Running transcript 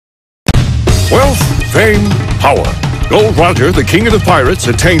Wealth, fame, power. Gold Roger, the king of the pirates,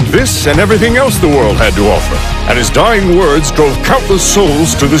 attained this and everything else the world had to offer, and his dying words drove countless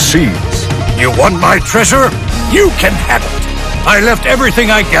souls to the seas. You want my treasure? You can have it. I left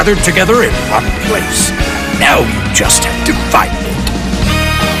everything I gathered together in one place. Now you just have to find it.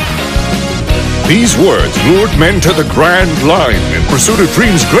 These words lured men to the Grand Line in pursuit of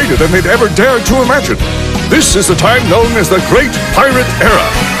dreams greater than they'd ever dared to imagine. This is the time known as the Great Pirate Era.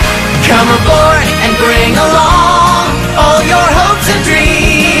 Come aboard and bring along all your hopes and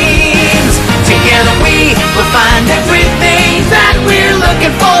dreams. Together we will find everything that we're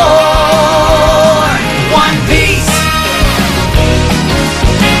looking for. One Piece.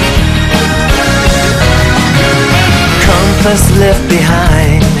 Compass left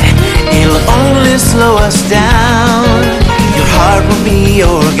behind, it'll only slow us down. Your heart will be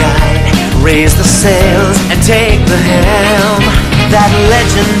your guide. Raise the sails and take the helm. That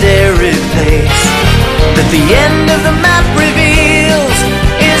legendary place that the end of the map reveals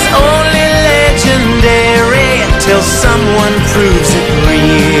is only legendary until someone proves it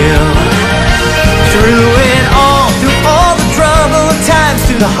real. Through all the trouble times,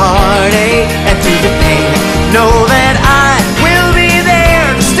 through the heartache,